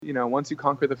once you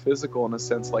conquer the physical in a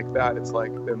sense like that, it's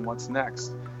like, then what's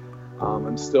next?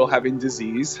 I'm still having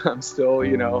disease. I'm still,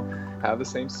 have the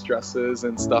same stresses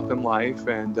and stuff in life.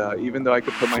 And even though I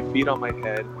could put my feet on my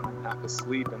head when I'm half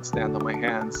asleep and stand on my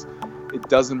hands, it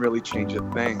doesn't really change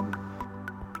a thing.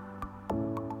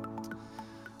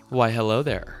 Why, hello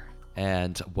there,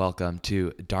 and welcome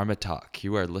to Dharma Talk.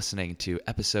 You are listening to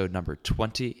episode number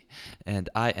 20, and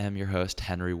I am your host,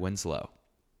 Henry Winslow.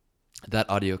 That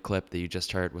audio clip that you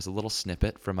just heard was a little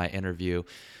snippet from my interview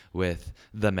with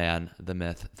the man, the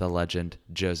myth, the legend,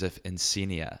 Joseph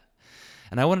Encenia.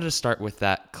 And I wanted to start with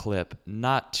that clip,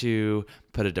 not to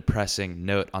put a depressing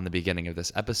note on the beginning of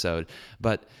this episode,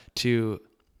 but to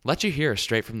let you hear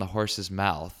straight from the horse's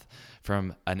mouth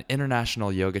from an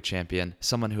international yoga champion,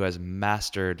 someone who has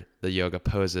mastered the yoga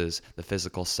poses, the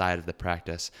physical side of the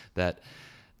practice, that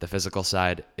the physical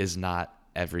side is not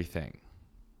everything.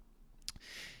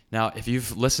 Now, if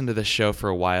you've listened to this show for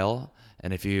a while,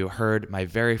 and if you heard my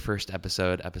very first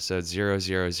episode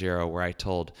 000, where I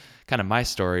told kind of my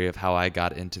story of how I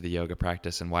got into the yoga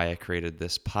practice and why I created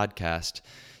this podcast,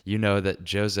 you know that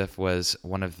Joseph was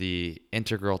one of the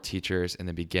integral teachers in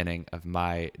the beginning of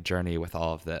my journey with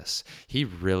all of this. He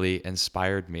really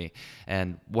inspired me.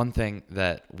 And one thing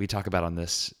that we talk about on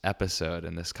this episode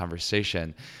and this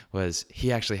conversation was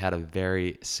he actually had a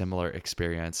very similar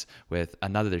experience with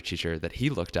another teacher that he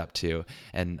looked up to.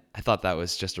 And I thought that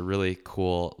was just a really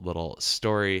cool little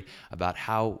story about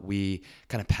how we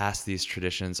kind of pass these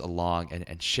traditions along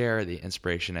and share the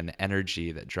inspiration and the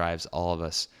energy that drives all of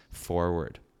us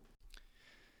forward.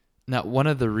 Now, one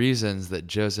of the reasons that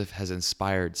Joseph has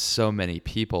inspired so many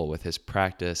people with his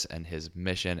practice and his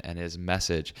mission and his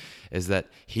message is that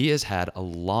he has had a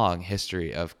long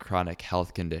history of chronic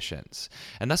health conditions.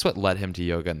 And that's what led him to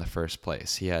yoga in the first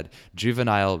place. He had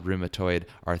juvenile rheumatoid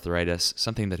arthritis,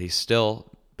 something that he's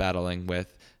still battling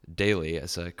with daily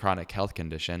as a chronic health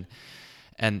condition.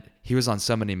 And he was on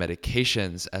so many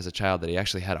medications as a child that he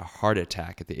actually had a heart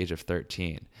attack at the age of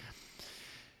 13.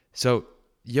 So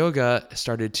yoga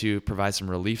started to provide some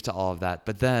relief to all of that,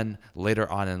 but then later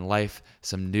on in life,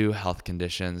 some new health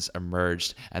conditions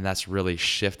emerged, and that's really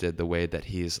shifted the way that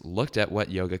he's looked at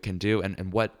what yoga can do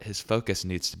and what his focus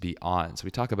needs to be on. So we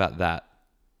talk about that.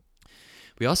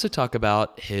 We also talk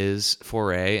about his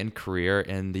foray and career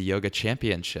in the yoga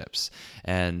championships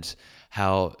and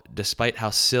how, despite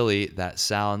how silly that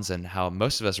sounds and how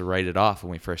most of us write it off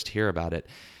when we first hear about it,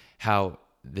 how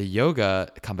the yoga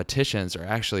competitions are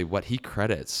actually what he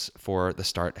credits for the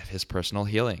start of his personal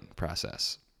healing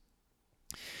process.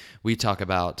 We talk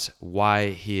about why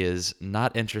he is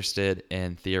not interested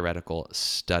in theoretical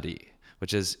study,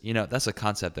 which is, that's a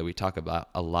concept that we talk about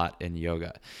a lot in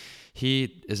yoga.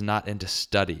 He is not into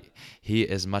study. He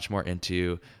is much more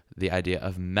into the idea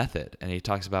of method, and he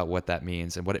talks about what that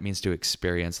means and what it means to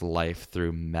experience life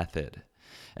through method.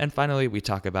 And finally, we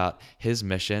talk about his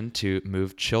mission to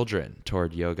move children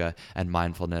toward yoga and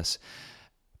mindfulness,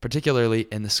 particularly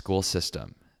in the school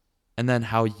system, and then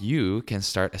how you can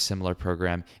start a similar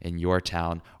program in your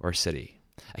town or city.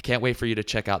 I can't wait for you to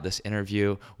check out this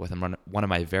interview with one of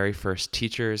my very first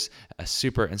teachers, a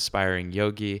super inspiring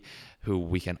yogi who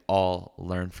we can all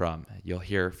learn from. You'll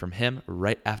hear from him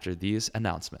right after these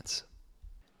announcements.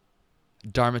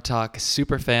 Dharma Talk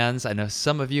super fans, I know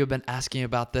some of you have been asking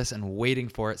about this and waiting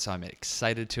for it, so I'm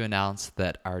excited to announce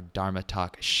that our Dharma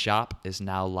Talk shop is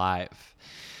now live.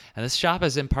 And this shop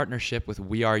is in partnership with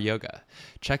We Are Yoga.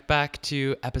 Check back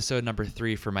to episode number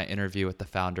 3 for my interview with the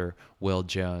founder, Will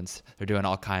Jones. They're doing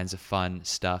all kinds of fun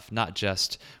stuff, not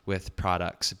just with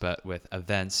products, but with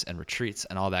events and retreats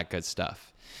and all that good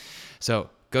stuff. So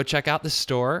go check out the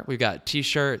store. We've got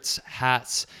t-shirts,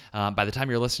 hats. By the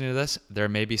time you're listening to this, there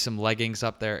may be some leggings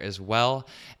up there as well.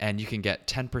 And you can get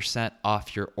 10%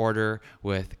 off your order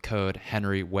with code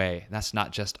HenryWay. That's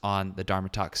not just on the Dharma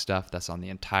Talk stuff. That's on the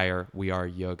entire We Are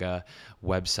Yoga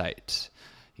website.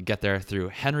 You can get there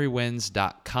through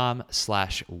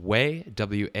henrywins.com/way,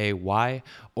 W-A-Y,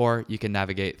 or you can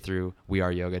navigate through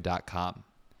weareyoga.com.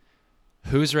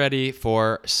 Who's ready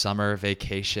for summer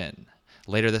vacation?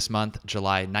 Later this month,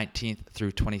 July 19th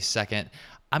through 22nd,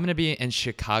 I'm going to be in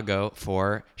Chicago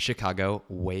for Chicago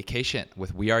Waycation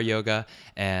with We Are Yoga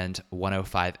and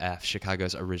 105F,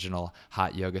 Chicago's original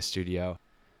hot yoga studio.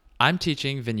 I'm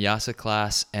teaching vinyasa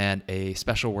class and a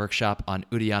special workshop on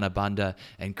Uddiyana Bandha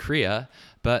and Kriya,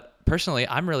 but personally,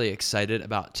 I'm really excited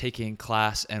about taking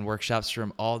class and workshops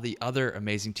from all the other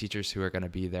amazing teachers who are going to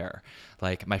be there,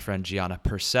 like my friend Gianna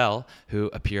Purcell, who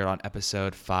appeared on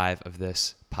episode 5 of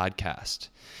this podcast.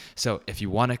 So if you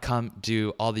want to come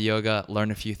do all the yoga,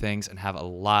 learn a few things, and have a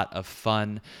lot of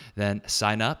fun, then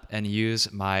sign up and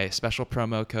use my special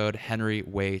promo code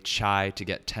HenryWeiChai to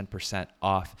get 10%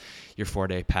 off your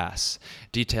 4-day pass.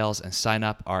 Details and sign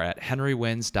up are at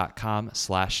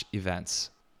henrywins.com/events.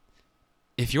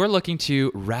 If you're looking to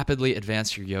rapidly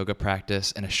advance your yoga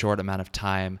practice in a short amount of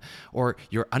time, or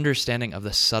your understanding of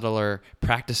the subtler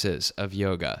practices of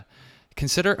yoga,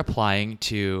 consider applying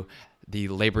to the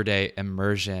Labor Day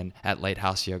immersion at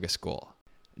Lighthouse Yoga School.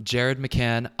 Jared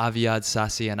McCann, Aviad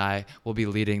Sasi, and I will be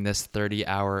leading this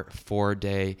 30-hour,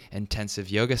 4-day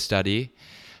intensive yoga study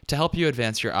to help you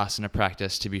advance your asana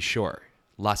practice, to be sure.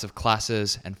 Lots of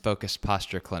classes and focused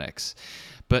posture clinics.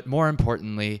 But more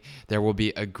importantly, there will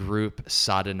be a group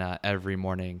sadhana every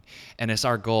morning. And it's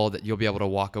our goal that you'll be able to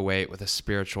walk away with a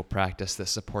spiritual practice that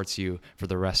supports you for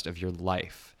the rest of your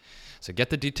life. So get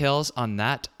the details on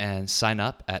that and sign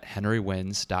up at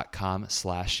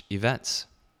henrywins.com/events.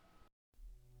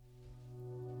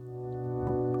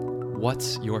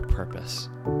 What's your purpose?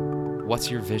 What's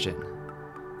your vision?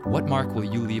 What mark will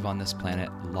you leave on this planet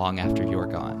long after you're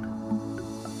gone?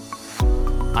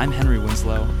 I'm Henry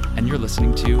Winslow, and you're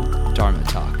listening to Dharma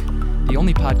Talk, the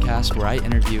only podcast where I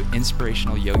interview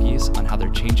inspirational yogis on how they're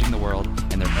changing the world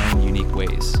in their own unique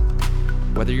ways.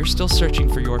 Whether you're still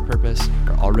searching for your purpose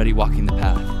or already walking the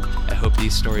path, I hope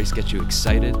these stories get you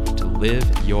excited to live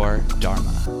your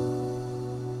Dharma.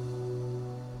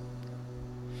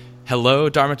 Hello,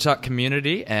 Dharma Talk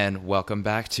community, and welcome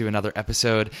back to another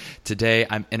episode. Today,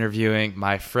 I'm interviewing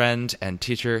my friend and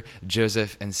teacher,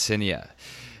 Joseph Encinia.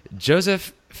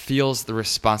 Joseph feels the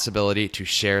responsibility to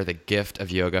share the gift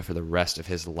of yoga for the rest of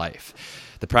his life.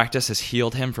 The practice has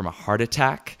healed him from a heart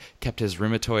attack, kept his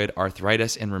rheumatoid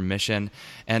arthritis in remission,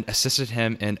 and assisted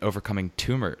him in overcoming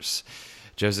tumors.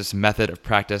 Joseph's method of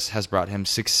practice has brought him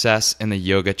success in the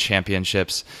yoga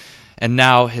championships, and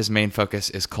now his main focus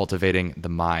is cultivating the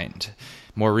mind.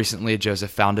 More recently, Joseph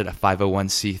founded a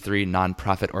 501c3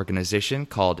 nonprofit organization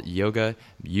called Yoga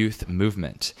Youth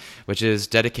Movement, which is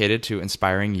dedicated to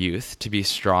inspiring youth to be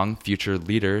strong future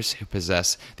leaders who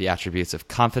possess the attributes of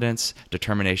confidence,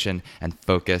 determination, and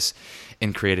focus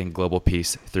in creating global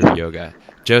peace through yoga.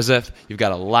 Joseph, you've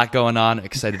got a lot going on.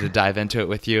 Excited to dive into it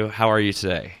with you. How are you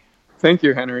today? Thank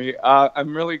you, Henry.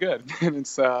 I'm really good. And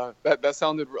it's that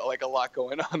sounded like a lot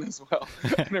going on as well.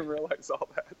 I didn't realize all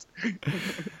that.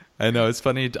 I know it's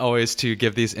funny always to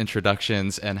give these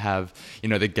introductions and have,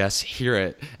 the guests hear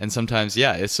it. And sometimes,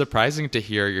 it's surprising to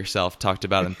hear yourself talked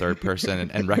about in third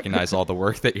person and recognize all the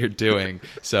work that you're doing.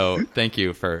 So thank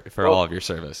you for all of your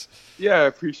service. Yeah, I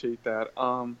appreciate that.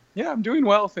 I'm doing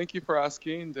well. Thank you for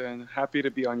asking, and happy to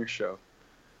be on your show.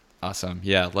 Awesome.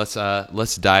 Yeah, let's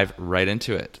dive right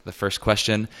into it. The first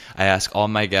question I ask all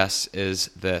my guests is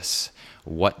this: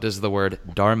 what does the word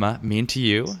Dharma mean to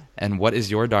you, and what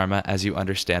is your Dharma as you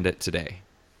understand it today?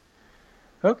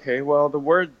 Okay, well, the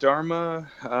word Dharma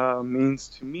means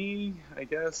to me, I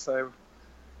guess, it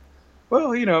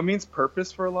means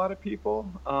purpose for a lot of people,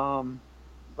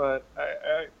 but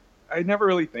I never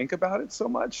really think about it so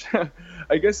much.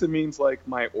 I guess it means like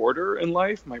my order in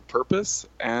life, my purpose,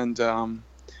 and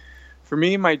for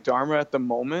me, my Dharma at the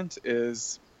moment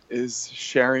is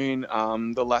sharing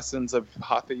the lessons of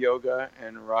Hatha Yoga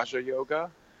and Raja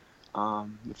Yoga,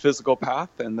 the physical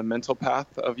path and the mental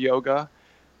path of yoga,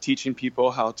 teaching people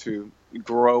how to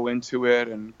grow into it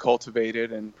and cultivate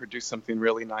it and produce something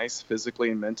really nice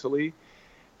physically and mentally.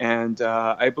 And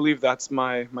I believe that's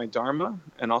my Dharma,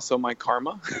 and also my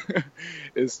karma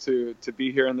is to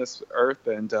be here on this earth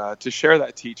and to share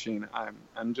that teaching.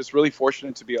 I'm just really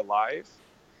fortunate to be alive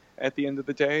at the end of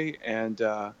the day, and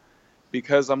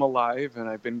because I'm alive and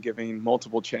I've been given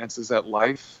multiple chances at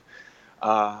life,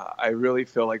 I really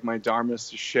feel like my Dharma is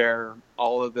to share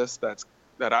all of this that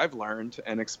I've learned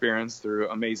and experienced through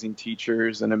amazing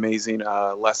teachers and amazing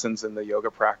lessons in the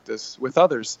yoga practice with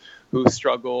others who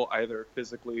struggle either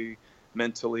physically,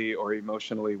 mentally, or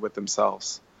emotionally with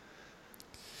themselves.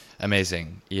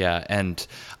 Amazing. Yeah. And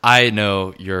I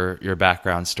know your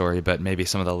background story, but maybe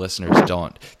some of the listeners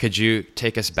don't. Could you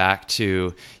take us back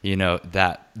to,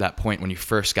 that point when you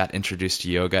first got introduced to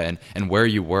yoga and where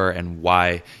you were and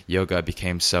why yoga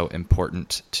became so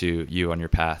important to you on your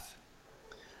path?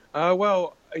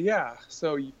 So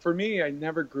for me, I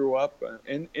never grew up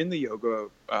in the yoga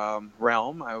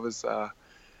realm. I was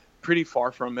pretty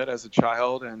far from it as a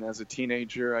child, and as a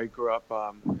teenager I grew up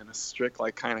in a strict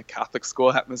kind of Catholic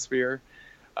school atmosphere.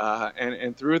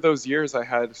 And through those years, I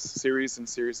had series and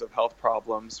series of health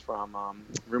problems from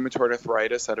rheumatoid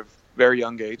arthritis at a very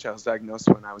young age. I was diagnosed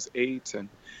when I was 8 and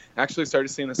actually started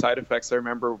seeing the side effects. I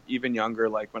remember even younger,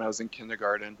 like when I was in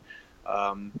kindergarten,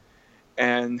 um,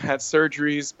 and had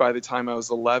surgeries by the time I was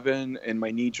 11 in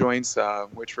my knee joints,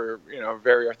 which were,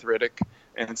 very arthritic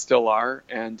and still are.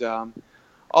 And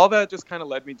all that just kind of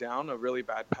led me down a really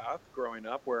bad path growing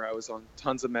up where I was on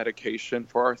tons of medication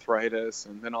for arthritis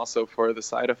and then also for the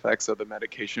side effects of the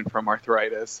medication from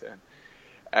arthritis.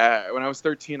 And when I was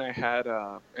 13, I had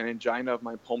an angina of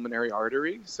my pulmonary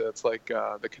artery. So it's like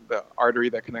the artery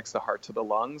that connects the heart to the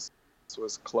lungs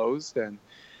was closed. And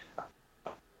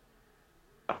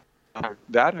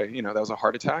that was a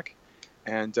heart attack.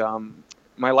 And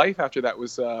my life after that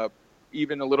was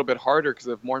even a little bit harder because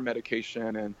of more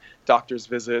medication and doctor's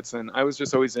visits. And I was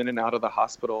just always in and out of the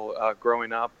hospital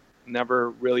growing up, never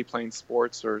really playing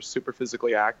sports or super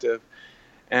physically active.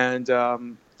 And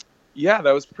that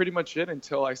was pretty much it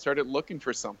until I started looking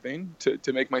for something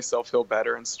to make myself feel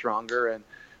better and stronger. And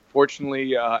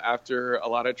fortunately, after a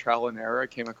lot of trial and error, I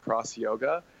came across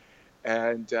yoga.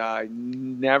 And I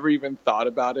never even thought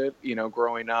about it,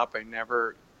 growing up. I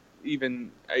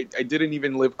didn't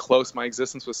even live close. My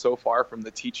existence was so far from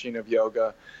the teaching of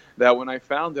yoga that when I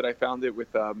found it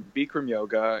with Bikram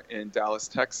Yoga in Dallas,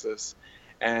 Texas.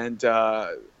 And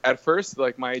at first,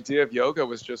 like, my idea of yoga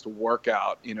was just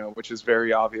workout, which is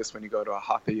very obvious when you go to a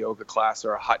hatha yoga class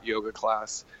or a hot yoga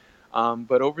class.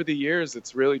 But over the years,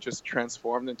 it's really just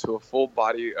transformed into a full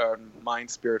body, mind,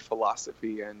 spirit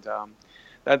philosophy. And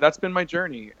that's been my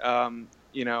journey.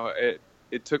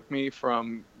 It took me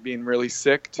from being really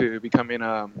sick to becoming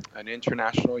an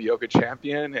international yoga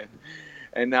champion,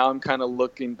 and now I'm kind of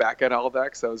looking back at all that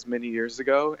because that was many years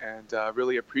ago, and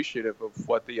really appreciative of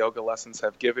what the yoga lessons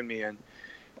have given me, and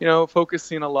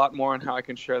focusing a lot more on how I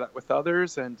can share that with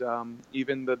others, and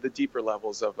even the deeper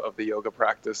levels of the yoga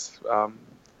practice.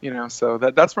 So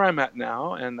that's where I'm at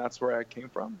now, and that's where I came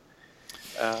from.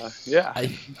 I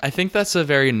think that's a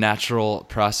very natural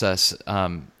process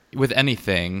with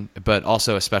anything, but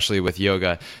also especially with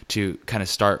yoga, to kind of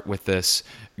start with this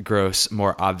gross,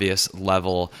 more obvious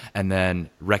level and then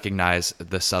recognize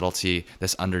the subtlety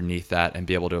that's underneath that and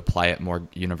be able to apply it more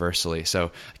universally. So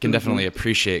I can definitely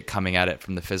appreciate coming at it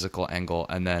from the physical angle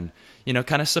and then,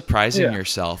 kind of surprising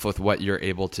yourself with what you're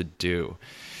able to do.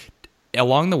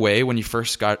 Along the way, when you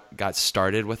first got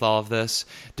started with all of this,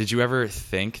 did you ever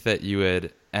think that you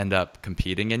would end up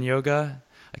competing in yoga?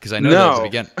 Because I know that at the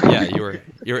beginning,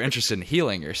 you were interested in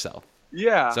healing yourself.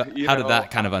 Yeah. So how did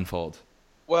that kind of unfold?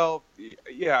 Well,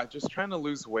 just trying to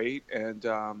lose weight, and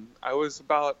I was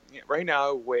about right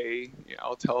now I weigh.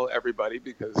 I'll tell everybody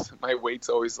because my weight's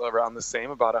always around the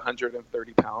same, about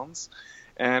 130 pounds.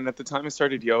 And at the time I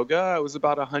started yoga, I was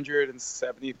about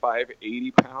 175,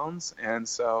 80 pounds, and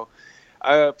so.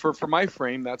 For my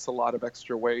frame, that's a lot of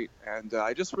extra weight, and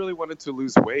I just really wanted to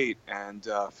lose weight and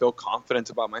feel confident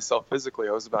about myself physically.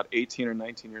 I was about 18 or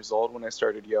 19 years old when I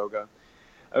started yoga.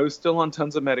 I was still on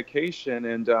tons of medication,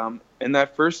 and in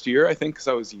that first year, I think because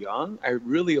I was young, I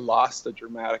really lost a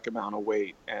dramatic amount of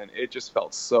weight, and it just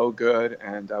felt so good,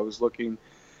 and I was looking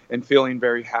and feeling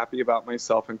very happy about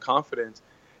myself and confident.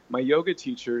 My yoga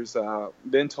teachers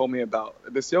then told me about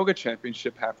this yoga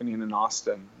championship happening in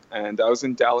Austin. And I was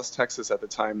in Dallas, Texas at the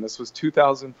time. This was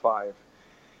 2005.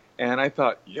 And I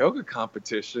thought, yoga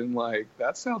competition, like,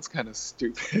 that sounds kind of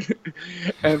stupid.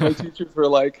 And my teachers were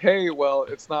like, hey, well,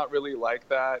 it's not really like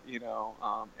that,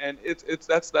 and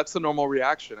that's the normal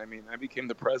reaction. I mean, I became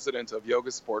the president of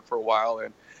Yoga Sport for a while,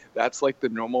 and that's like the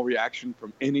normal reaction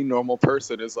from any normal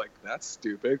person is like, that's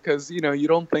stupid, because, you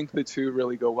don't think the two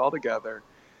really go well together.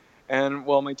 And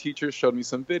well, my teachers showed me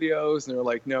some videos, and they were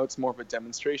like, no, it's more of a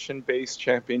demonstration-based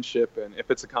championship. And if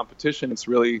it's a competition, it's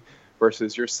really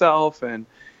versus yourself. And,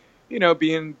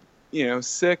 being,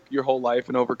 sick your whole life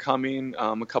and overcoming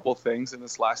a couple of things in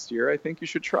this last year, I think you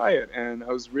should try it. And I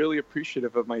was really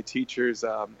appreciative of my teachers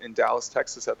in Dallas,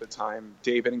 Texas at the time,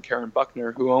 David and Karen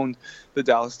Buckner, who owned the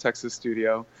Dallas, Texas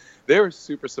studio. They were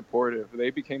super supportive. They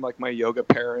became like my yoga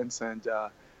parents, and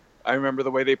I remember the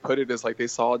way they put it is like they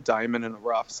saw a diamond in the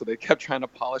rough, so they kept trying to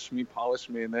polish me,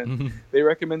 and then they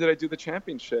recommended I do the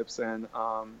championships. And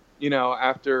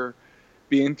after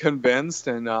being convinced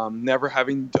and never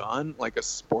having done like a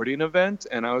sporting event,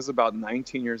 and I was about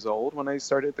 19 years old when I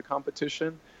started the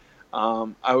competition,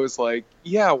 I was like,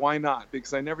 yeah, why not?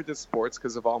 Because I never did sports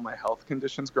because of all my health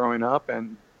conditions growing up,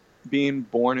 and being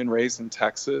born and raised in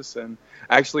Texas, and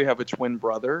I actually have a twin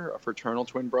brother, a fraternal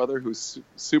twin brother who's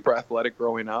super athletic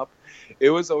growing up. It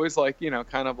was always like,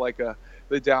 kind of like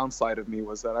the downside of me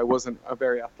was that I wasn't a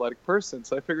very athletic person.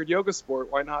 So I figured yoga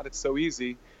sport, why not? It's so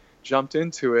easy. Jumped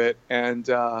into it, and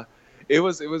it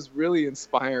was really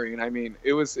inspiring. I mean,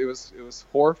 it was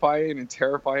horrifying and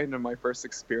terrifying in my first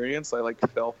experience. I like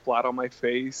fell flat on my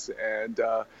face, and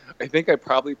I think I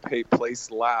probably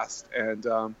placed last.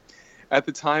 And at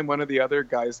the time, one of the other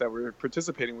guys that were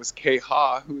participating was Kei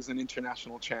Ha, who's an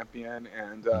international champion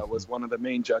and Hmm. was one of the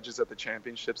main judges at the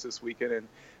championships this weekend in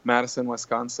Madison,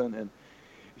 Wisconsin. And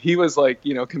he was like,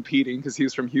 competing because he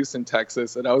was from Houston,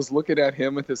 Texas. And I was looking at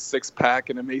him with his six pack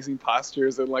and amazing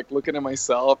postures and like looking at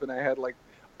myself. And I had like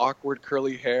awkward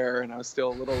curly hair and I was still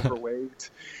a little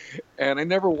overweight. And I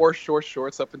never wore short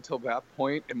shorts up until that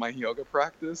point in my yoga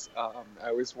practice. I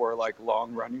always wore like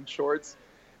long running shorts.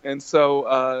 And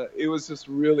so it was just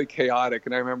really chaotic.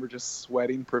 And I remember just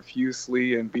sweating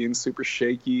profusely and being super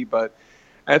shaky. But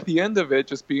at the end of it,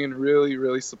 just being really,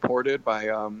 really supported by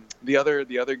the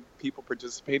other people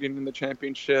participating in the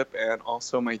championship, and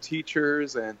also my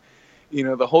teachers, and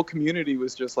the whole community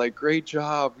was just like, "Great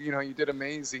job! You did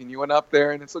amazing. You went up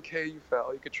there, and it's okay. You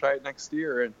fell. You could try it next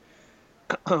year."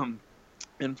 And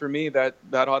and for me, that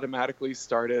automatically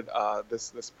started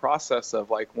this process of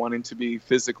like wanting to be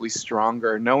physically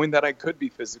stronger, knowing that I could be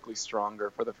physically stronger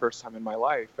for the first time in my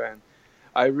life. And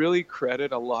I really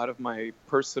credit a lot of my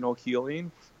personal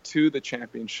healing to the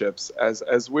championships.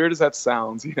 As weird as that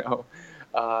sounds,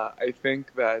 I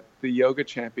think that the yoga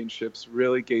championships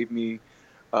really gave me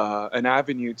an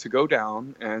avenue to go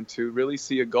down and to really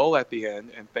see a goal at the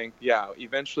end and think, yeah,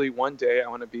 eventually one day I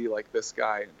want to be like this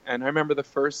guy. And I remember the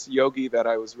first yogi that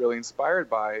I was really inspired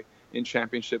by in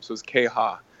championships was Kei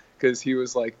Ha, because he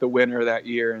was like the winner that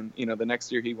year, and the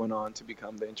next year he went on to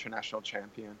become the international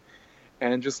champion.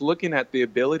 And just looking at the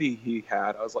ability he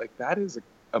had, I was like, that is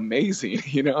amazing.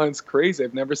 It's crazy.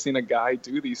 I've never seen a guy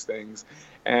do these things.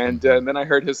 And then I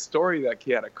heard his story that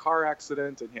he had a car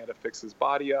accident and he had to fix his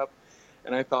body up.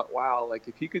 And I thought, wow, like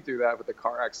if he could do that with a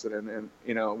car accident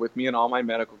and, with me and all my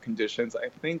medical conditions, I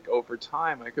think over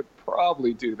time I could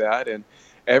probably do that. And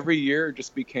every year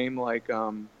just became like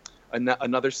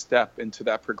another step into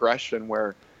that progression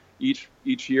where each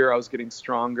year I was getting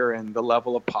stronger, and the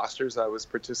level of postures I was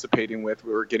participating with,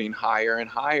 we were getting higher and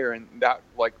higher, and that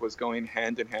like was going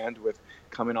hand in hand with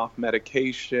coming off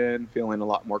medication, feeling a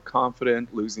lot more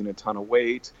confident, losing a ton of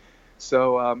weight.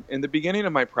 So in the beginning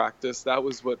of my practice, that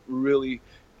was what really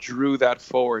drew that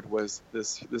forward, was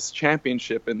this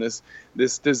championship and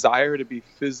this desire to be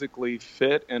physically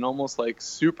fit and almost like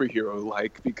superhero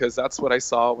like, because that's what I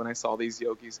saw when I saw these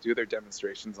yogis do their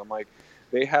demonstrations. I'm like,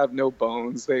 they have no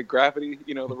bones. Gravity,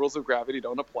 the rules of gravity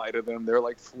don't apply to them. They're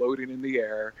like floating in the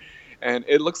air, and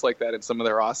it looks like that in some of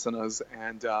their asanas.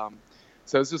 And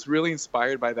so I was just really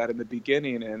inspired by that in the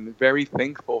beginning, and very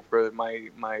thankful for my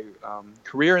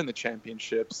career in the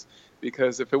championships,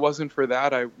 because if it wasn't for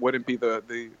that, I wouldn't be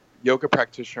the yoga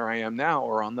practitioner I am now,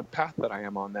 or on the path that I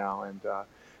am on now. And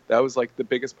that was like the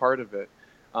biggest part of it.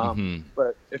 Hmm.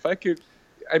 But if I could,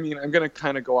 I mean, I'm going to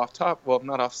kind of go off top. Well,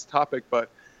 not off topic, but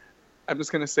I'm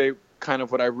just going to say kind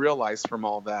of what I realized from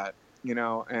all that,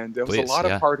 and it was a Please, lot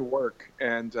of yeah. hard work,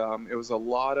 and it was a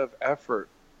lot of effort.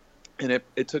 And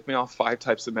it took me off 5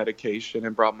 types of medication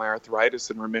and brought my arthritis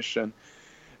in remission,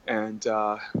 and,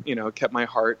 kept my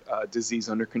heart disease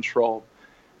under control.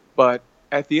 But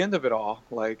at the end of it all,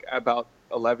 like about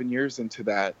 11 years into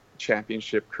that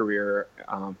championship career,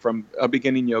 from a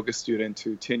beginning yoga student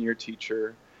to tenure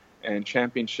teacher and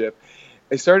championship,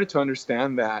 I started to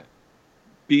understand that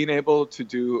being able to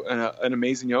do an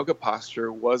amazing yoga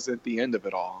posture wasn't the end of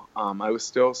it all. I was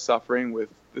still suffering with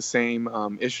the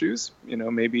same issues,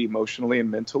 maybe emotionally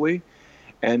and mentally.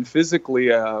 And physically,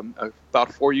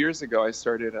 about 4 years ago, I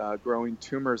started growing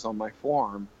tumors on my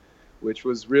forearm, which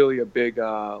was really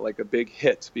like a big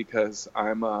hit, because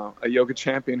I'm a yoga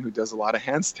champion who does a lot of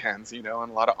handstands, and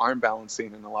a lot of arm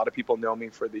balancing. And a lot of people know me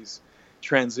for these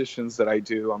transitions that I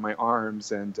do on my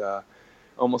arms, and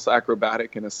almost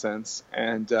acrobatic in a sense.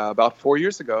 And about 4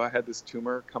 years ago, I had this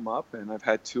tumor come up, and I've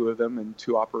had 2 of them and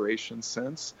 2 operations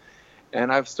since. And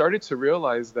I've started to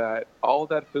realize that all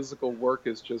that physical work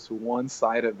is just one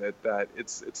side of it, that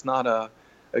it's not a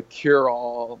cure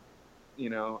all.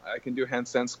 I can do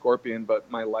handstand scorpion,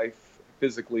 but my life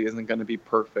physically isn't going to be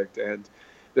perfect. And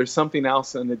there's something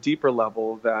else on a deeper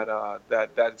level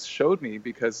that showed me,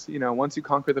 because once you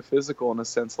conquer the physical in a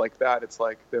sense like that, it's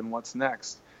like, then what's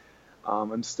next?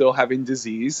 I'm still having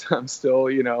disease. I'm still,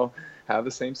 have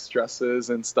the same stresses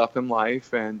and stuff in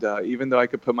life. And even though I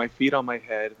could put my feet on my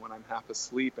head when I'm half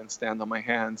asleep and stand on my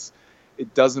hands,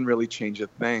 it doesn't really change a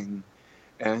thing.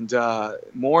 And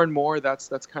more and more, that's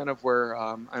kind of where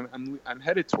I'm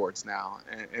headed towards now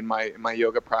in my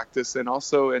yoga practice, and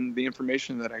also in the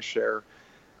information that I share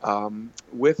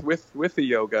with the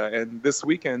yoga. And this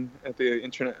weekend at the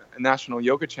International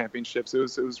Yoga Championships,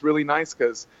 it was really nice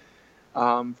because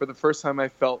for the first time I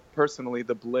felt personally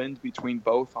the blend between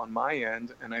both on my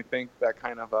end, and I think that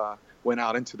kind of went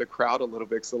out into the crowd a little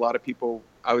bit. Because a lot of people,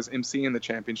 I was emceeing the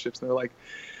championships, and they're like,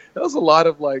 that was a lot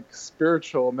of like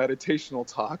spiritual meditational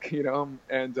talk,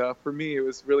 and for me it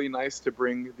was really nice to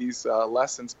bring these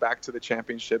lessons back to the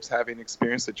championships, having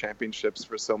experienced the championships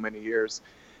for so many years.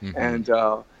 And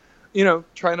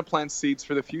trying to plant seeds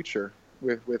for the future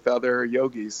with other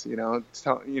yogis,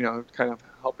 kind of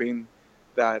helping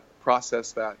that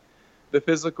process, that the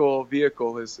physical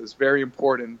vehicle is very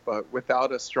important, but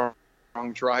without a strong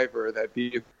driver, that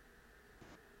vehicle.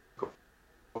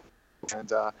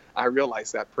 And I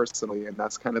realize that personally, and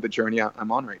that's kind of the journey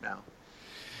I'm on right now.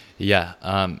 Yeah,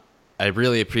 I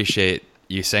really appreciate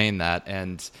you saying that.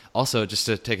 And also, just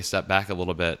to take a step back a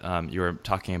little bit, you were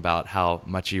talking about how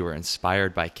much you were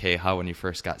inspired by Keha when you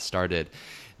first got started.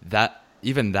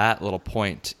 Even that little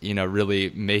point,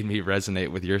 really made me resonate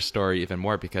with your story even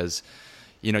more, because,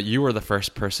 you were the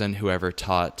first person who ever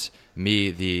taught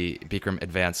me the Bikram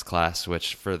Advanced class,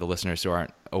 which, for the listeners who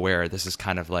aren't aware, this is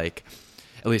kind of like,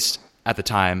 at least at the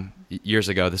time, years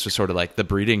ago, this was sort of like the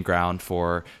breeding ground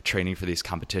for training for these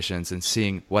competitions and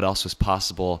seeing what else was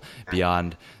possible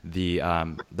beyond the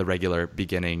regular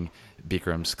beginning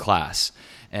Bikram's class.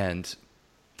 And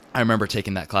I remember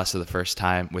taking that class for the first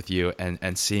time with you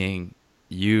and seeing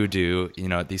you do,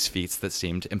 these feats that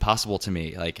seemed impossible to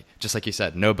me. Like, just like you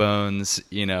said, no bones,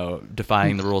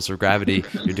 defying the rules of gravity.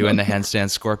 You're doing the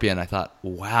handstand scorpion. I thought,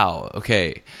 wow,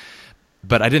 okay.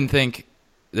 But I didn't think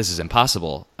this is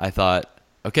impossible. I thought,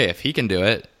 okay, if he can do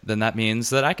it, then that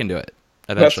means that I can do it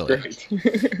eventually. That's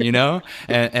great.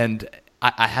 And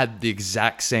I had the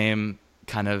exact same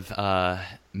kind of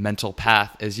mental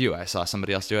path as you. I saw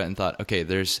somebody else do it and thought, okay,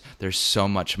 there's so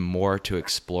much more to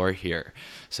explore here.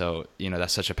 So,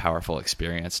 that's such a powerful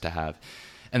experience to have.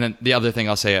 And then the other thing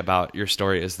I'll say about your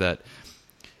story is that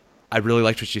I really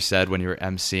liked what you said when you were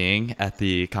emceeing at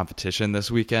the competition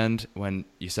this weekend, when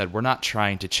you said, we're not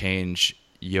trying to change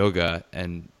yoga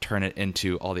and turn it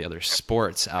into all the other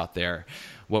sports out there.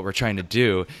 What we're trying to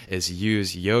do is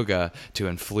use yoga to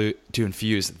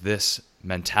infuse this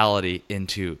mentality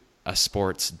into a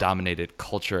sports dominated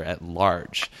culture at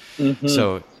large. Mm-hmm.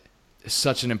 So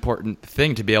such an important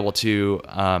thing to be able to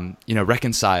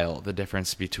reconcile the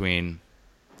difference between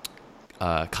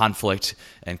conflict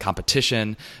and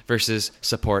competition versus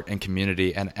support and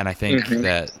community, and I think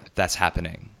that's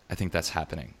happening. I think that's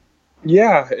happening.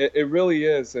 Yeah, it really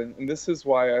is. And this is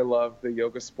why I love the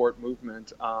yoga sport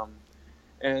movement.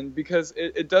 And because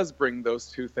it does bring those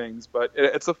two things, but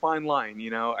it's a fine line,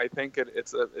 I think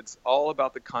it's all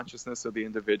about the consciousness of the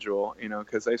individual,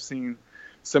 because I've seen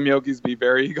some yogis be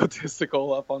very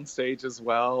egotistical up on stage as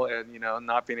well. And,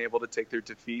 not being able to take their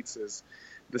defeats is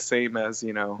the same as,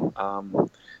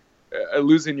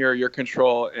 losing your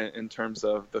control in terms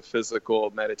of the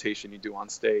physical meditation you do on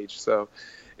stage. So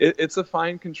it's a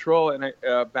fine control and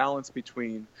a balance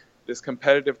between this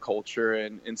competitive culture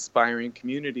and inspiring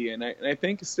community. And I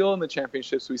think still in the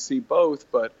championships we see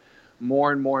both, but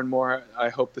more and more and more, I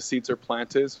hope the seeds are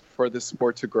planted for this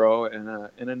sport to grow in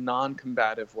a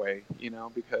non-combative way,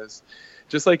 because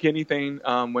just like anything,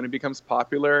 when it becomes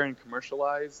popular and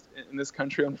commercialized in this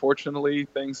country, unfortunately,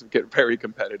 things get very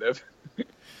competitive.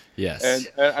 Yes. And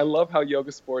I love how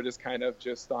yoga sport is kind of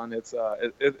just on its,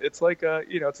 it's like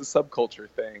it's a subculture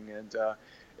thing. And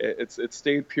it's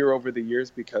stayed pure over the years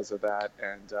because of that.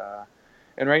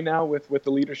 And right now with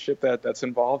the leadership that's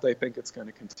involved, I think it's going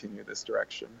to continue this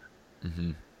direction.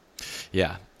 Mm-hmm.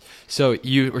 Yeah. So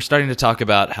you were starting to talk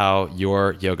about how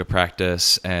your yoga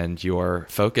practice and your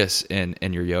focus in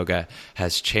your yoga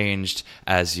has changed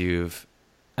as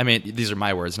these are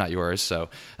my words, not yours. So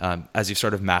as you've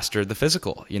sort of mastered the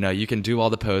physical, you can do all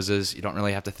the poses. You don't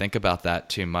really have to think about that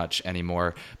too much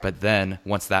anymore. But then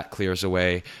once that clears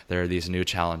away, there are these new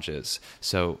challenges.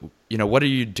 So, what are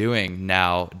you doing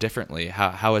now differently?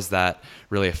 How has that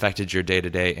really affected your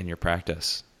day-to-day in your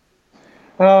practice?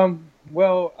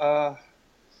 What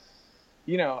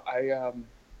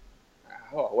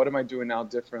am I doing now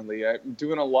differently? I'm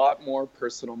doing a lot more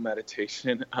personal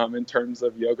meditation in terms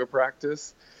of yoga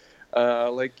practice,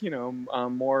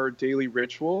 more daily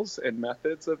rituals and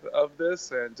methods of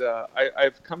this. And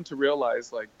I've come to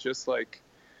realize, just like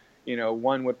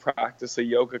one would practice a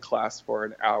yoga class for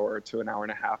an hour to an hour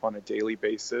and a half on a daily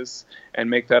basis and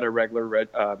make that a regular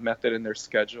method in their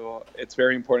schedule. It's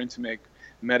very important to make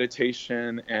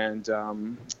meditation and,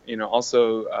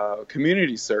 also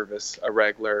community service a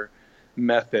regular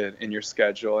method in your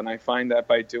schedule. And I find that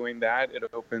by doing that, it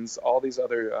opens all these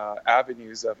other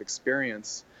avenues of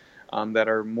experience that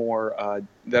are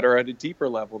that are at a deeper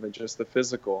level than just the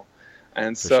physical.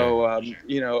 And For so,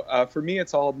 sure. for me,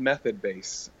 it's all method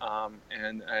based.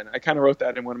 And I kind of wrote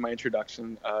that in one of my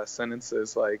introduction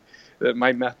sentences, like that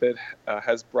my method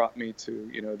has brought me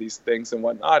to, these things and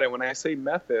whatnot. And when I say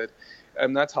method,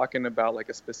 I'm not talking about like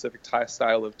a specific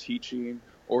style of teaching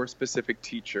or a specific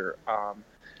teacher.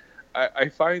 I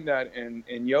find that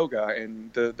in yoga,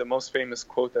 and the most famous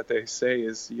quote that they say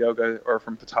is yoga, or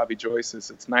from Patabi Joyce, is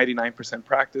it's 99%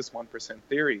 practice, 1%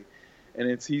 theory. And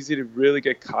it's easy to really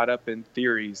get caught up in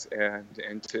theories and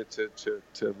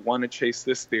to want to chase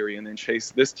this theory and then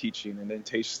chase this teaching and then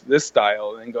chase this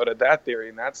style and then go to that theory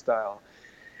and that style.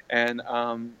 And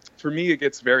for me, it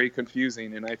gets very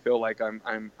confusing, and I feel like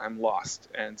I'm lost.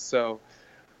 And so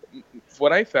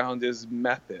what I found is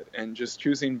method, and just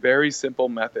choosing very simple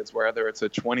methods, whether it's a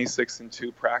 26 and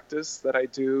 2 practice that I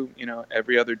do,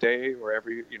 every other day or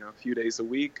every, few days a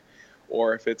week,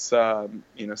 or if it's,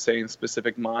 saying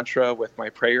specific mantra with my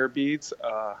prayer beads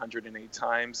 108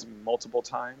 times, multiple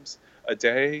times a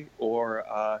day,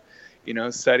 or,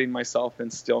 setting myself in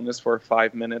stillness for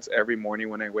 5 minutes every morning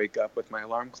when I wake up with my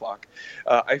alarm clock.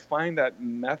 I find that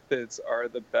methods are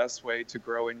the best way to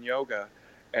grow in yoga.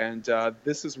 And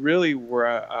this is really where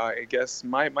I guess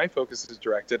my focus is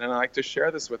directed, and I like to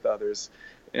share this with others.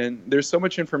 And there's so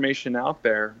much information out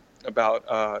there about,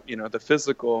 the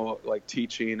physical, like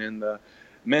teaching, and the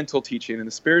mental teaching and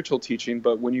the spiritual teaching.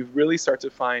 But when you really start to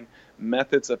find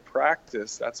methods of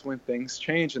practice, that's when things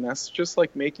change. And that's just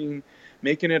like making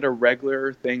it a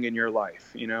regular thing in your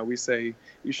life. We say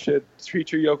you should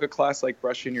treat your yoga class like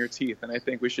brushing your teeth. And I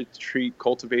think we should treat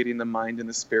cultivating the mind and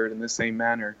the spirit in the same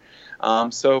manner.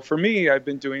 So for me, I've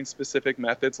been doing specific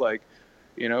methods like,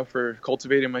 for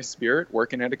cultivating my spirit,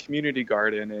 working at a community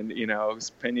garden and,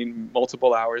 spending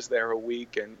multiple hours there a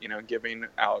week and, giving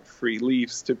out free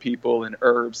leaves to people and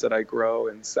herbs that I grow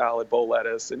and salad bowl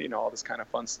lettuce and, all this kind of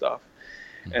fun stuff.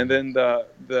 And then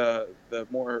the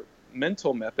more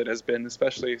mental method has been,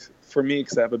 especially for me,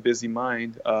 because I have a busy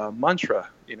mind, mantra,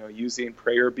 using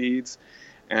prayer beads.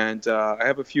 And I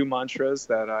have a few mantras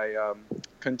that I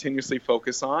continuously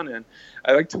focus on. And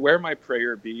I like to wear my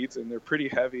prayer beads, and they're pretty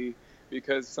heavy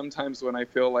because sometimes when I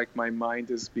feel like my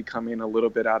mind is becoming a little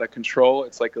bit out of control,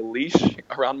 it's like a leash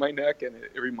around my neck, and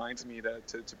it reminds me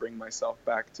to bring myself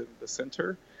back to the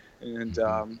center. And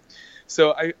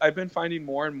so I've been finding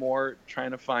more and more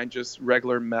trying to find just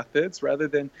regular methods rather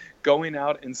than going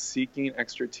out and seeking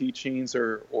extra teachings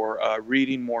or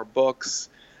reading more books.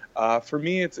 For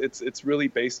me, it's really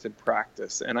based in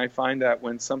practice. And I find that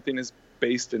when something is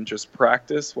based in just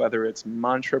practice, whether it's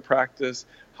mantra practice,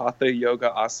 hatha yoga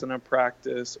asana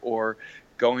practice, or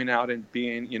going out and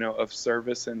being, of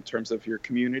service in terms of your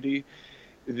community,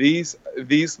 the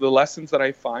lessons that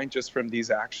I find just from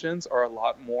these actions are a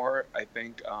lot more, I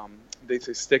think, they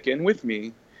stick in with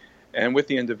me and with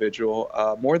the individual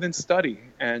more than study.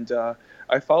 And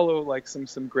I follow like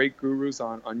some great gurus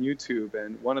on YouTube,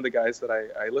 and one of the guys that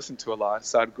I listen to a lot,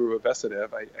 Sadhguru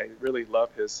Vesadev, I really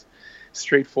love his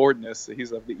straightforwardness.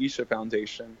 He's of the Isha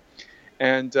Foundation.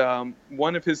 And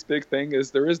one of his big thing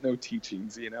is there is no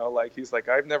teachings, like he's like,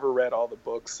 I've never read all the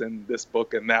books and this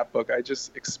book and that book. I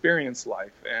just experience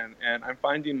life. And I'm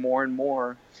finding more and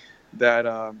more that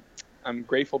I'm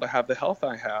grateful to have the health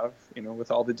I have,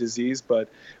 with all the disease, but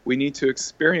we need to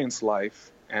experience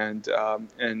life. And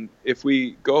if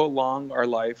we go along our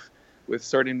life with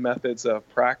certain methods of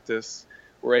practice,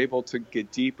 we're able to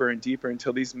get deeper and deeper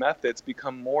until these methods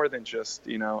become more than just,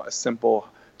 a simple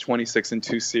 26 and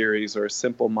 2 series or a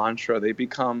simple mantra. They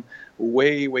become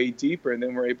way, way deeper. And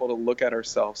then we're able to look at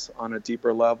ourselves on a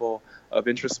deeper level of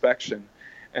introspection.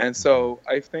 And so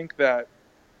I think that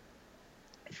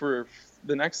for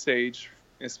the next stage,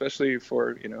 especially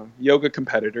for, yoga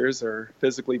competitors or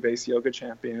physically based yoga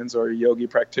champions or yogi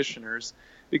practitioners,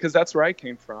 because that's where I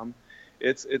came from.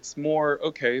 It's more,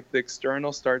 okay, the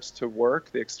external starts to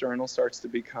work, the external starts to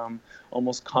become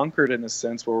almost conquered in a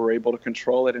sense where we're able to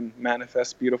control it and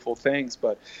manifest beautiful things,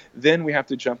 but then we have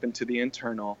to jump into the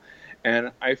internal.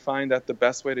 And I find that the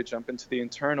best way to jump into the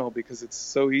internal, because it's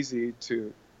so easy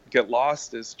to get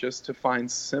lost, is just to find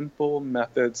simple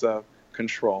methods of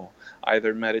control,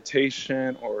 either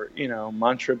meditation or,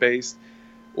 mantra based.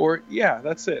 Or, yeah,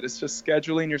 that's it. It's just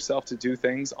scheduling yourself to do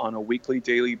things on a weekly,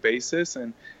 daily basis.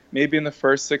 And maybe in the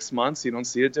first 6 months you don't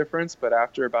see a difference, but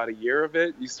after about a year of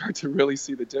it, you start to really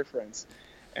see the difference.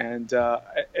 And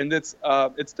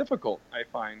it's difficult, I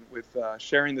find, with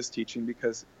sharing this teaching,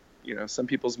 because some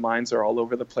people's minds are all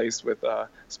over the place with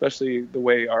especially the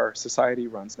way our society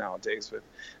runs nowadays with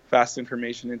fast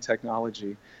information and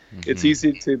technology. It's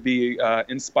easy to be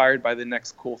inspired by the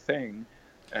next cool thing,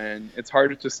 and it's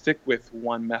harder to stick with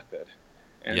one method.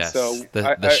 And yes, so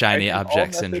the shiny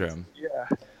object syndrome. Yeah,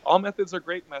 all methods are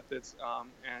great methods,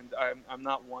 and I'm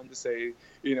not one to say,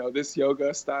 this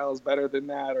yoga style is better than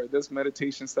that, or this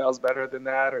meditation style is better than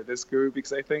that, or this guru,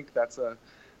 because I think that's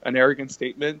an arrogant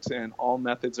statement, and all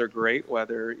methods are great,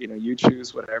 whether you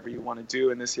choose whatever you want to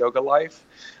do in this yoga life,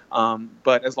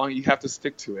 but as long as you have to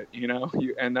stick to it,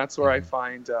 and that's where I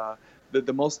find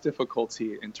the most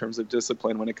difficulty in terms of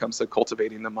discipline when it comes to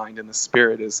cultivating the mind and the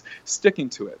spirit is sticking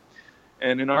to it.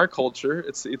 And in our culture,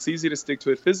 it's easy to stick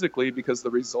to it physically because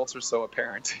the results are so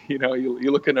apparent. You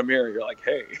look in a mirror, you're like,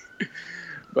 hey.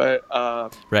 But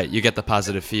right, you get the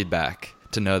positive feedback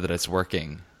to know that it's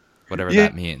working, whatever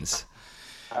that means.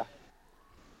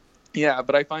 Yeah,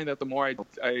 but I find that the more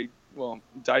I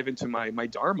dive into my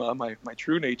dharma, my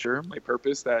true nature, my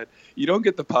purpose, that you don't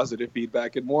get the positive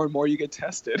feedback, and more you get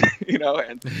tested,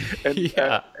 and you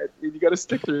got to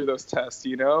stick through those tests,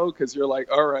 because you're like,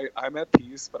 all right, I'm at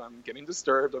peace, but I'm getting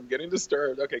disturbed.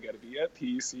 Okay, got to be at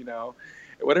peace,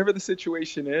 whatever the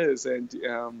situation is,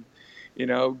 and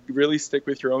really stick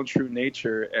with your own true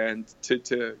nature, and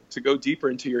to go deeper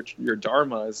into your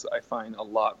dharma is, I find, a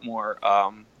lot more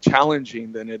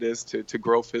challenging than it is to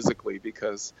grow physically,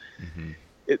 because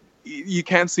you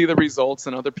can't see the results,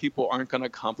 and other people aren't going to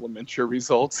compliment your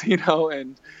results, and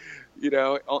on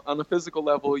the physical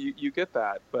level you get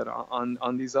that, but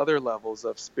on these other levels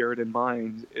of spirit and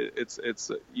mind,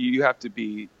 it's you have to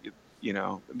be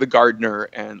the gardener,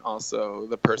 and also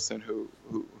the person who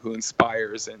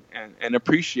inspires and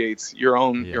appreciates your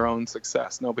own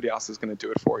success. Nobody else is going to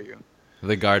do it for you.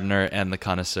 The gardener and the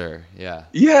connoisseur. Yeah.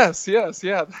 Yes.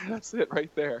 Yeah. That's it right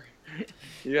there.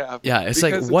 Yeah. Yeah. It's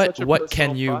like, what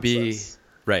can you be,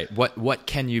 right? What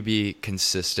can you be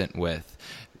consistent with?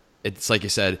 It's like you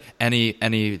said,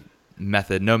 any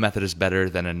method, no method is better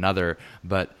than another,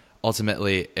 but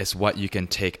ultimately it's what you can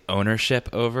take ownership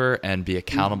over and be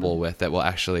accountable with that will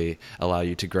actually allow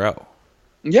you to grow.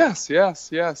 Yes.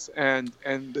 And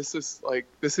this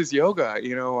is yoga,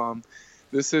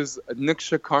 this is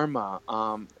Niksha Karma.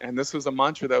 And this was a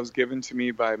mantra that was given to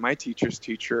me by my teacher's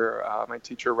teacher, my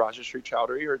teacher Rajashri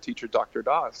Chowdhury, or teacher Dr.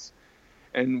 Das.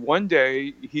 And one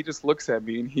day he just looks at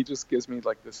me and he just gives me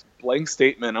like this blank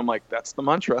statement. I'm like, that's the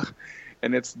mantra.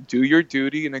 And it's, do your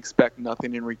duty and expect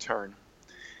nothing in return.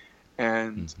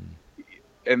 And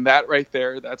that right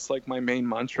there, that's like my main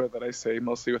mantra that I say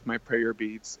mostly with my prayer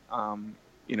beads.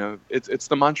 It's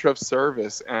the mantra of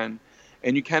service, and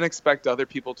you can't expect other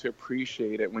people to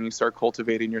appreciate it when you start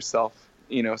cultivating yourself,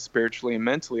 spiritually and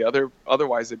mentally.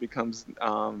 Otherwise it becomes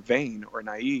vain or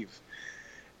naive,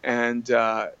 and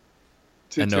no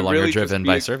longer really driven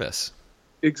by service.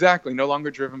 Exactly, no longer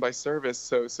driven by service.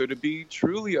 So to be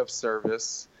truly of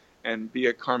service and be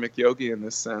a karmic yogi in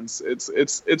this sense,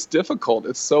 it's difficult.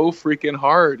 It's so freaking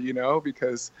hard,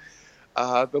 because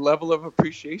the level of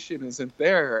appreciation isn't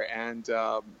there, and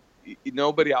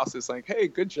nobody else is like, hey,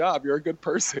 good job, you're a good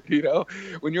person.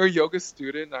 When you're a yoga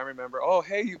student, I remember, oh,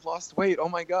 hey, you've lost weight, oh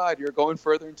my god, you're going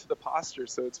further into the posture.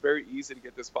 So it's very easy to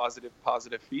get this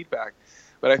positive feedback.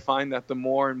 But I find that the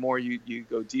more and more you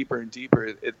go deeper and deeper,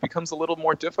 it becomes a little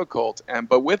more difficult.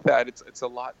 But with that, it's a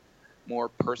lot more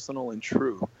personal and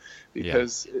true,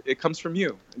 because it comes from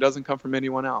you. It doesn't come from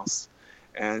anyone else.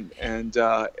 And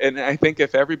I think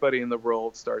if everybody in the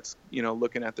world starts,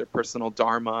 looking at their personal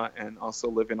dharma and also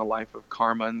living a life of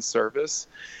karma and service,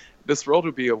 this world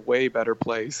would be a way better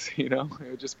place. It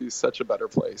would just be such a better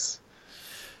place.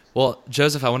 Well,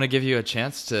 Joseph, I want to give you a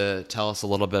chance to tell us a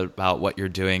little bit about what you're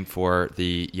doing for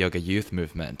the Yoga Youth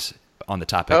Movement on the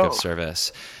topic of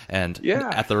service, and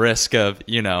at the risk of,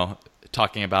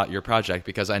 talking about your project,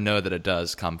 because I know that it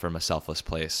does come from a selfless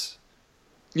place.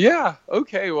 Yeah.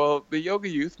 Okay. Well, the Yoga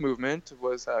Youth Movement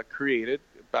was created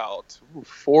about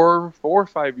 4 or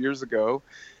 5 years ago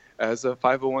as a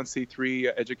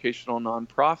 501c3 educational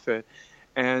nonprofit,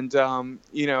 and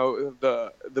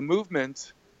the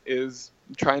movement is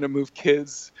trying to move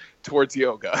kids towards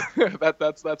yoga.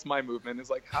 That's my movement. Is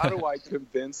like, how do I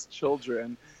convince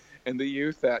children and the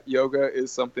youth that yoga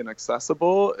is something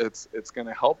accessible. It's going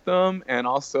to help them, and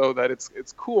also that it's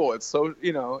cool. It's so,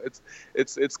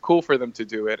 it's cool for them to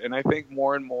do it. And I think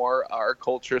more and more our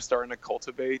culture is starting to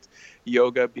cultivate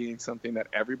yoga being something that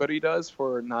everybody does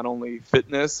for not only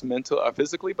fitness,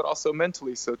 physically, but also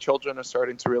mentally. So children are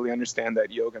starting to really understand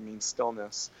that yoga means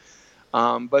stillness.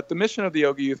 But the mission of the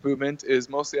Yoga Youth Movement is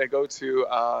mostly I go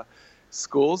to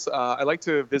schools. I like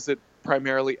to visit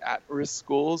primarily at-risk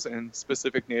schools and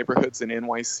specific neighborhoods in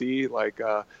NYC, like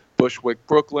Bushwick,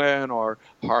 Brooklyn, or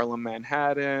Harlem,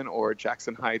 Manhattan, or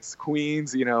Jackson Heights,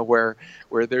 Queens. Where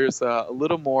there's a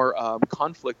little more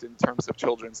conflict in terms of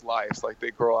children's lives, like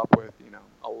they grow up with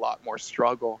a lot more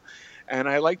struggle. And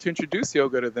I like to introduce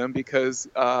yoga to them because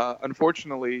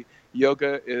unfortunately,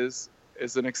 yoga is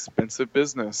an expensive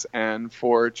business, and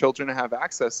for children to have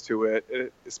access to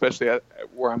it, especially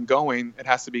where I'm going, it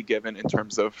has to be given in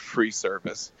terms of free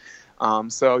service.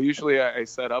 So usually I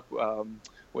set up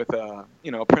with a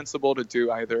principal to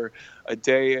do either a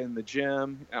day in the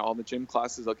gym, all the gym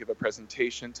classes. I'll give a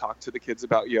presentation, talk to the kids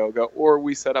about yoga, or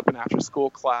we set up an after-school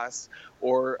class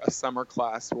or a summer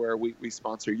class where we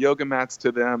sponsor yoga mats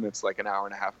to them. It's like an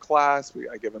hour-and-a-half class.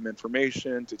 I give them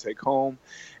information to take home,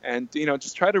 and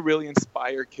just try to really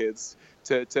inspire kids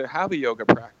to have a yoga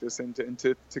practice and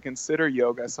to consider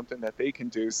yoga as something that they can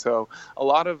do. So a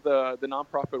lot of the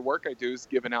nonprofit work I do is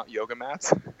giving out yoga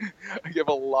mats. I give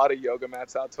a lot of yoga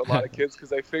mats out to a lot of kids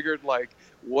because I figured, like,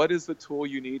 what is the tool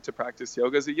you need to practice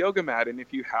yoga? Is a yoga mat. And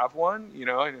if you have one,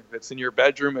 and if it's in your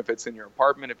bedroom, if it's in your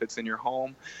apartment, if it's in your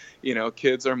home,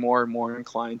 kids are more and more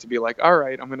inclined to be like, all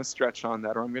right, I'm going to stretch on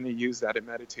that, or I'm going to use that and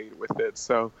meditate with it.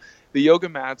 So the yoga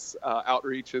mats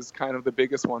outreach is kind of the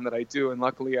biggest one that I do. And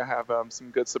luckily I have some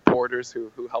good supporters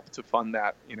who help to fund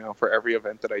that. For every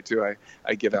event that I do,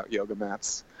 I give out yoga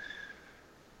mats.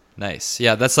 Nice.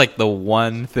 Yeah, that's like the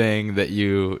one thing that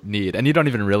you need. And you don't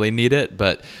even really need it,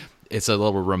 but it's a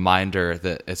little reminder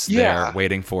that it's there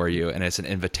waiting for you, and it's an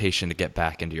invitation to get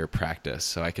back into your practice.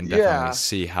 So I can definitely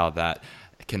see how that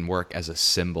can work as a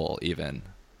symbol even.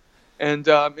 And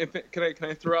can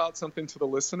I throw out something to the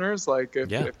listeners? Like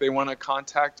if they want to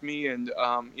contact me and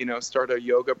start a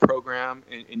yoga program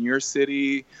in your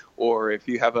city, or if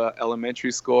you have a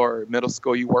elementary school or middle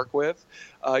school you work with,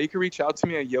 you can reach out to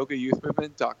me at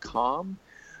yogayouthmovement.com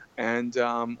and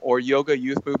or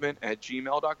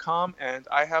yogayouthmovement@gmail.com, and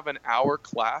I have an hour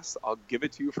class. I'll give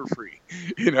it to you for free.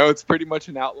 It's pretty much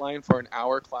an outline for an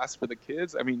hour class for the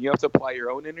kids. I mean, you have to apply your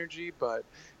own energy, but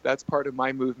that's part of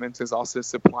my movement, is also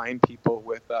supplying people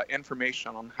with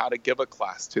information on how to give a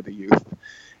class to the youth.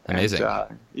 Amazing.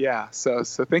 And, so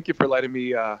thank you for letting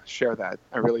me share that.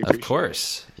 I really appreciate it. Of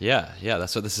course. Yeah,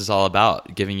 that's what this is all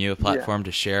about, giving you a platform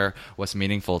to share what's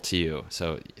meaningful to you.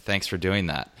 So thanks for doing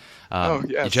that.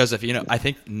 Joseph, I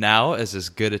think now is as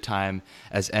good a time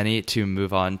as any to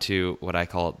move on to what I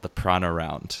call the prana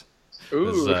round. Ooh.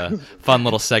 This is a fun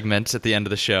little segment at the end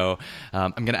of the show.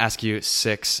 I'm going to ask you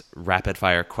 6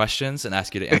 rapid-fire questions and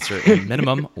ask you to answer in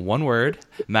minimum 1 word,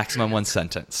 maximum 1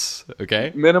 sentence.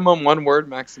 Okay? Minimum 1 word,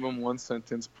 maximum 1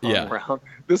 sentence prana round.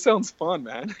 This sounds fun,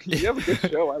 man. You have a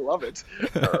good show. I love it.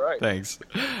 All right. Thanks.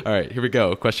 All right, here we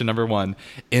go. Question number 1.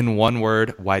 In 1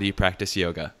 word, why do you practice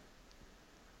yoga?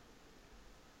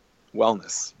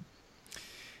 Wellness.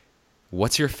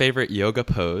 What's your favorite yoga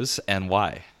pose and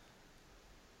why?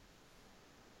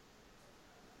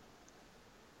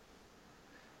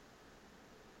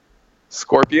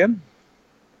 Scorpion.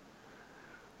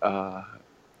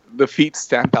 The feet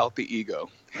stamp out the ego.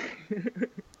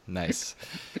 Nice.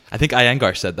 I think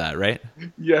Iyengar said that, right?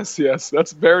 Yes.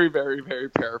 That's very, very, very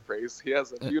paraphrased. He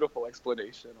has a beautiful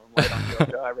explanation on Light on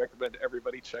Yoga. I recommend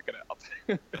everybody check it out.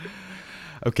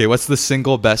 Okay, what's the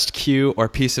single best cue or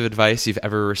piece of advice you've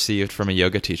ever received from a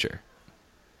yoga teacher?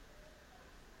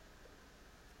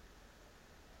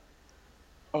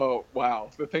 Oh,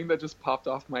 wow. The thing that just popped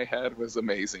off my head was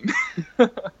amazing.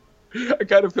 I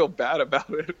kind of feel bad about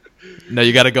it. No,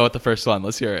 you got to go with the first one.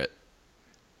 Let's hear it.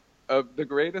 The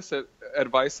greatest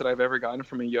advice that I've ever gotten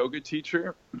from a yoga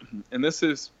teacher, and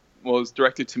this was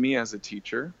directed to me as a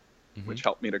teacher, which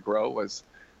helped me to grow, was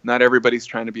not everybody's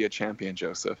trying to be a champion,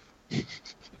 Joseph.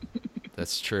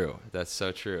 That's true. That's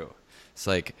so true. It's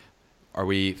like, are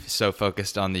we so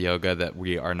focused on the yoga that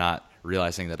we are not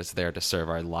realizing that it's there to serve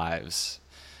our lives?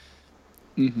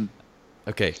 Mm-hmm.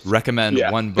 Okay, recommend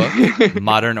 1 book,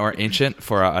 modern or ancient,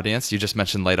 for our audience. You just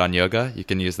mentioned Light on Yoga. You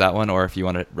can use that one, or if you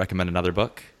want to recommend another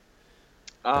book,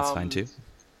 that's fine too.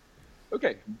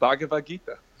 Okay, Bhagavad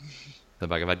Gita. The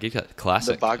Bhagavad Gita,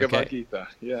 classic. The Bhagavad Gita,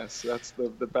 yes, that's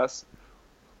the best.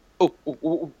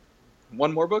 Oh,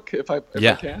 1 more book, if I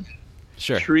can.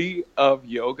 Sure. Tree of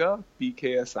Yoga,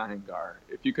 BKS Iyengar.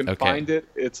 If you can find it,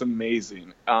 it's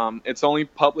amazing. It's only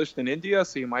published in India,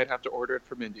 so you might have to order it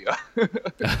from India.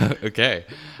 Okay.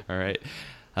 All right.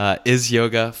 Is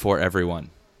yoga for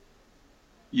everyone?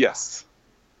 Yes.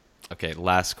 Okay,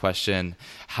 last question.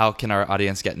 How can our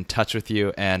audience get in touch with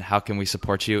you, and how can we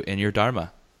support you in your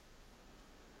Dharma?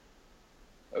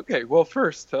 Okay, well,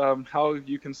 first, how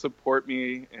you can support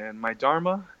me and my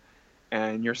Dharma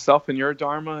and yourself in your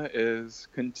Dharma is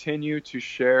continue to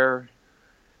share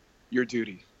your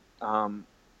duty.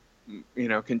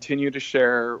 Continue to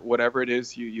share whatever it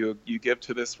is you give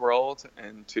to this world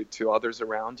and to others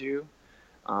around you.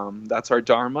 That's our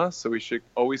Dharma, so we should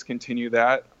always continue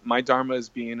that. My Dharma is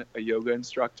being a yoga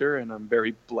instructor, and I'm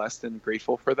very blessed and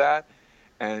grateful for that.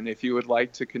 And if you would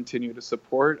like to continue to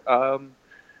support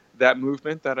that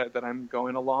movement that I'm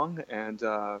going along, and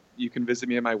you can visit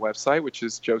me at my website, which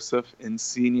is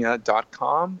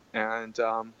josephinsegna.com, and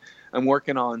I'm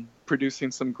working on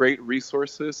producing some great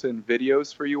resources and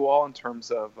videos for you all in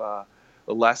terms of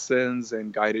lessons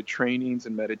and guided trainings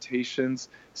and meditations.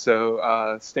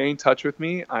 So stay in touch with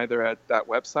me either at that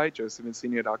website,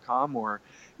 josephinsegna.com, or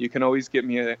you can always get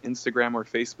me at Instagram or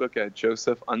Facebook at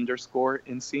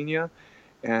Joseph_Insegna,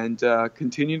 and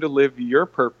continue to live your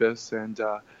purpose and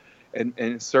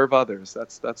serve others.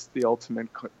 That's the ultimate,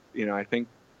 I think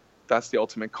that's the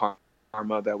ultimate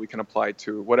karma that we can apply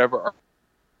to whatever our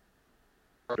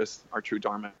purpose, our true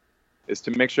Dharma is,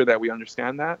 to make sure that we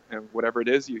understand that, and whatever it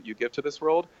is you give to this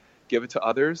world, give it to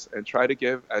others, and try to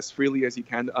give as freely as you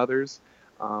can to others,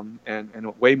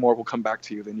 and way more will come back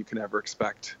to you than you can ever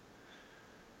expect.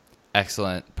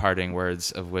 Excellent parting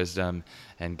words of wisdom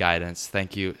and guidance.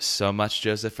 Thank you so much,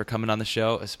 Joseph, for coming on the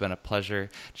show. It's been a pleasure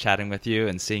chatting with you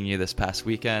and seeing you this past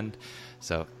weekend.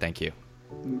 So thank you.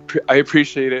 I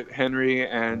appreciate it, Henry,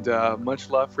 and much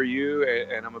love for you.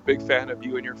 And I'm a big fan of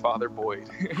you and your father, Boyd.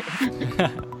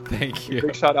 Thank you.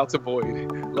 Big shout out to Boyd.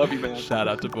 Love you, man. Shout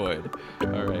out to Boyd. All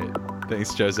right.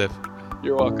 Thanks, Joseph.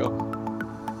 You're welcome.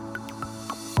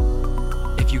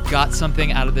 If you got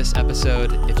something out of this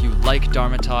episode, if you like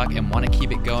Dharma Talk and want to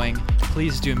keep it going,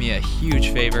 please do me a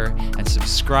huge favor and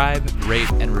subscribe, rate,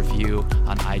 and review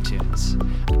on iTunes.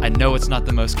 I know it's not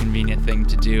the most convenient thing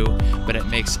to do, but it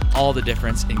makes all the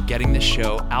difference in getting this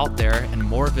show out there and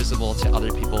more visible to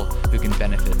other people who can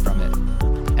benefit from it.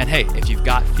 And hey, if you've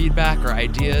got feedback or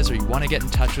ideas or you want to get in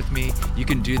touch with me, you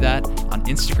can do that on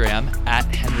Instagram at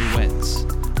HenryWins.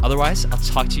 Otherwise, I'll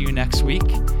talk to you next week.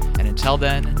 And until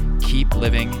then, keep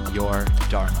living your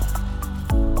Dharma.